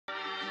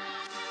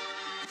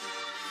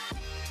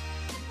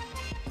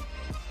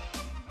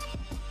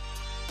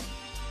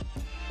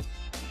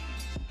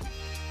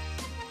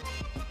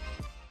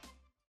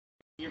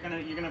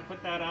You're gonna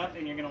put that up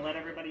and you're gonna let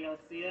everybody else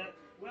see it.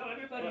 Well,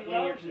 everybody When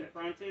loves you're it.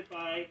 confronted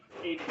by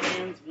a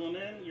trans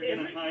woman, you're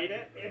gonna hide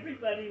it.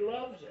 Everybody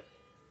loves it.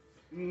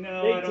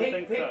 No, They I don't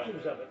think take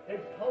pictures of it. They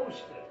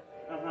post it.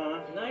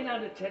 9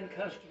 out of 10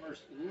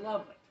 customers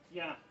love it.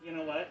 Yeah, you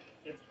know what?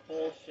 It's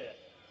bullshit.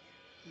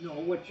 No,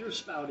 what you're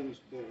spouting is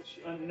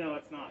bullshit. No,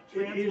 it's not.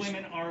 Trans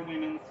women are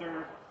women,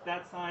 sir.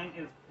 That sign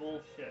is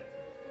bullshit.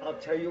 I'll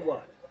tell you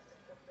what.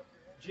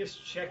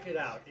 Just check it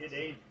out. It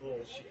ain't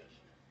bullshit.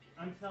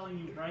 I'm telling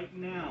you right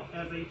now,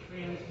 as a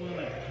trans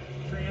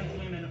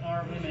women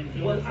are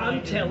women. Well,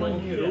 I'm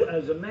telling you,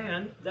 as a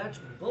man, that's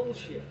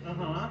bullshit.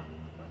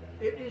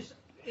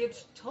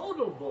 It's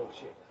total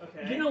bullshit.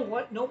 Okay. You know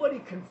what? Nobody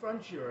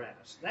confronts your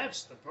ass.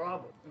 That's the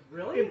problem.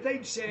 Really? If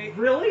they'd say,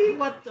 really?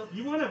 What the?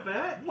 You want to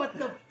bet? What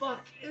the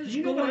fuck is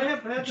you know going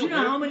on? Do you know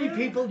how many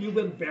people you've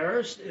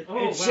embarrassed at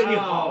City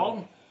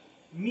Hall?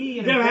 Me,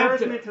 an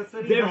embarrassment to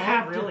City Hall? They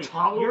have to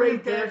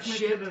tolerate that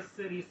shit. You're an embarrassment to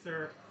the city,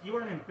 sir. You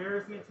are an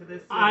embarrassment to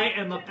this city. I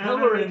am a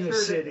pillar in the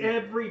city.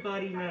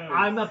 Everybody knows.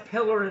 I'm a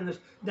pillar in this.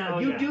 Now,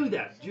 you do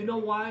that. Do you know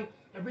why?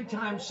 Every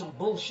time some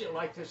bullshit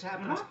like this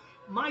happens,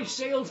 my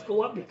sales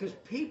go up because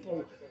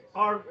people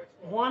are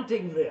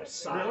wanting this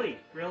side.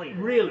 Really?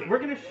 Really. We're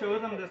going to show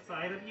them this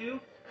side of you,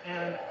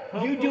 and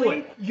you do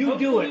it. You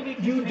do it.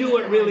 You do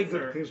it really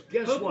good, because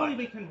guess what? Hopefully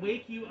we can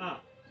wake you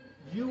up.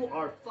 You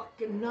are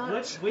fucking nuts.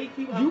 Let's wake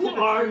you up. You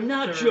are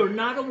nuts. Sir. You're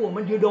not a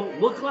woman. You don't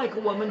look like a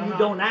woman. You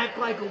don't act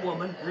like a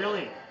woman.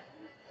 Really?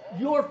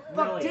 You're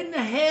fucked in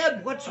the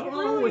head. What's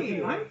wrong with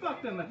you? I'm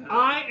fucked in the head.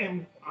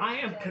 I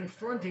am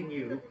confronting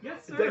you.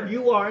 Yes, sir. That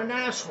you are an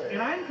asshole.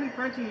 And I'm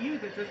confronting you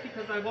that just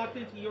because I walked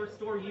into your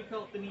store, you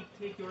felt the need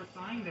to take your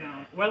sign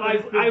down. Well,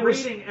 I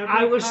was thinking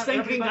I was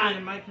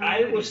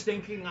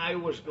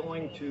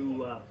going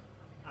to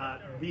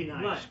be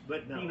nice, what?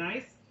 But no. Be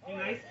nice? Be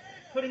nice?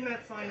 Putting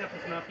that sign up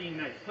is not being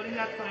nice. Putting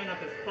that sign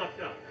up is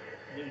fucked up.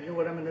 You know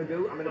what I'm going to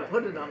do? I'm going to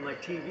put it on my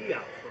TV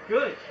out front.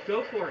 Good.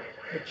 Go for it.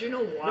 But you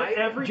know why?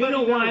 Everybody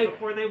knows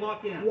before they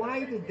walk in.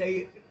 Why did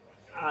they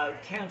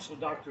cancel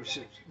Dr.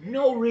 Seuss?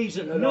 No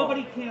reason at all.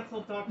 Nobody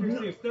canceled Dr.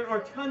 Seuss. There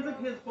are tons of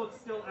his books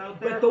still out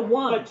there. But the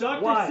ones.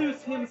 But Dr.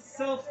 Seuss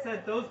himself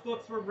said those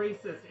books were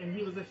racist, and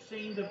he was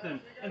ashamed of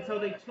them, and so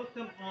they took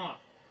them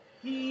off.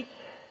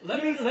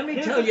 Let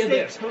me tell you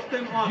this. Took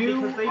them off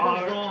because they were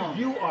wrong.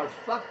 You are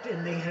fucked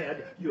in the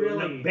head. You're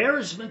an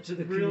embarrassment to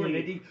the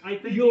community. I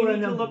think you need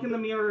to look in the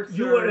mirror, sir.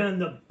 You are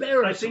an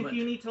embarrassment. I think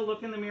you need to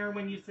look in the mirror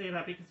when you say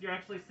that, because you're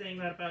actually saying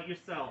that about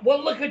yourself.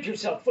 Well, look at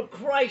yourself, for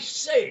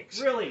Christ's sakes.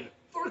 Really?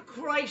 For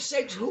Christ's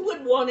sakes, who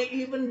would want to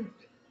even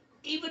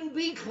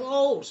be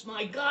close?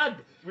 My God.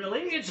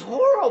 Really? It's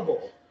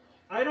horrible.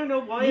 I don't know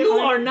why. You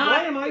are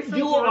not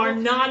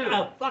horrible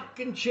a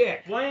fucking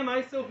chick. Why am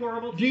I so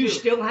horrible to you? Do you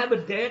still have a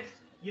debt?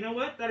 You know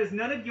what? That is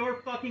none of your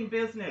fucking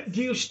business.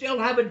 Do you still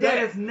have a debt?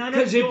 That is none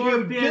of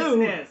your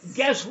business. Do,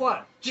 guess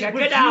what? Check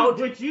it out.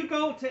 Would you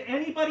go to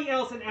anybody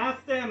else and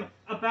ask them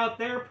about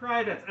their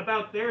privates,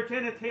 about their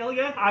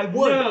genitalia? I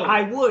would. No.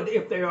 I would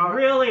if they are.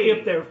 Really?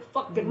 If they're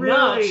fucking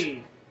nuts.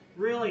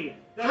 Really?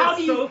 How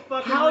do you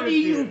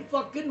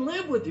fucking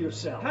live with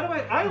yourself? How do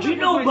I live with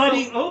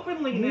myself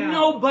openly now.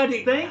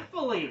 Nobody.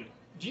 Thankfully.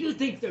 Do you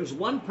think there's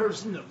one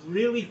person that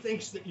really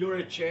thinks that you're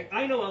a chick?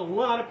 I know a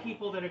lot of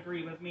people that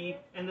agree with me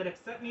and that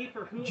accept me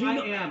for who I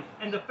am.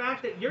 And the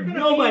fact that you're going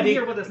to be in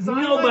here with a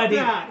sign like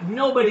that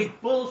is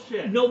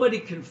bullshit. Nobody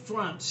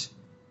confronts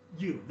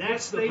you.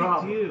 That's the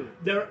problem.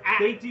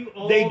 They do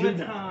all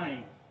the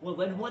time. Well,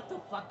 then what the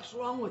fuck's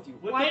wrong with you?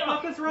 What the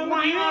fuck is wrong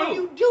with you? Why are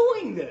you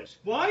doing this?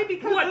 Why?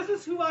 Because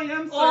this is who I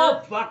am, sir. Oh,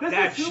 fuck that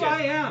shit. This is who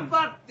I am.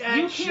 Fuck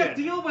that shit. You can't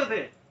deal with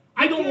it.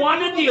 I don't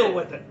want to deal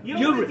with it. You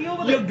don't want to deal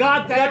with it. You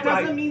got that right.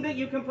 That doesn't mean that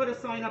you can put a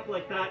sign up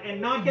like that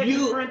and not get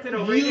confronted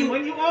over it. And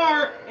when you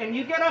are, and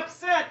you get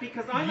upset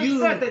because I'm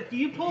upset that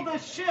you pull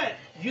this shit.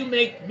 You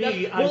make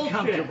me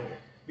uncomfortable.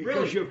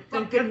 Because you're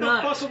fucking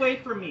nuts. Get the fuck away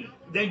from me.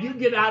 Then you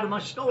get out of my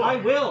store. I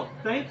will.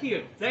 Thank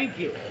you. Thank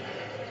you.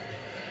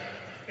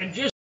 And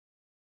just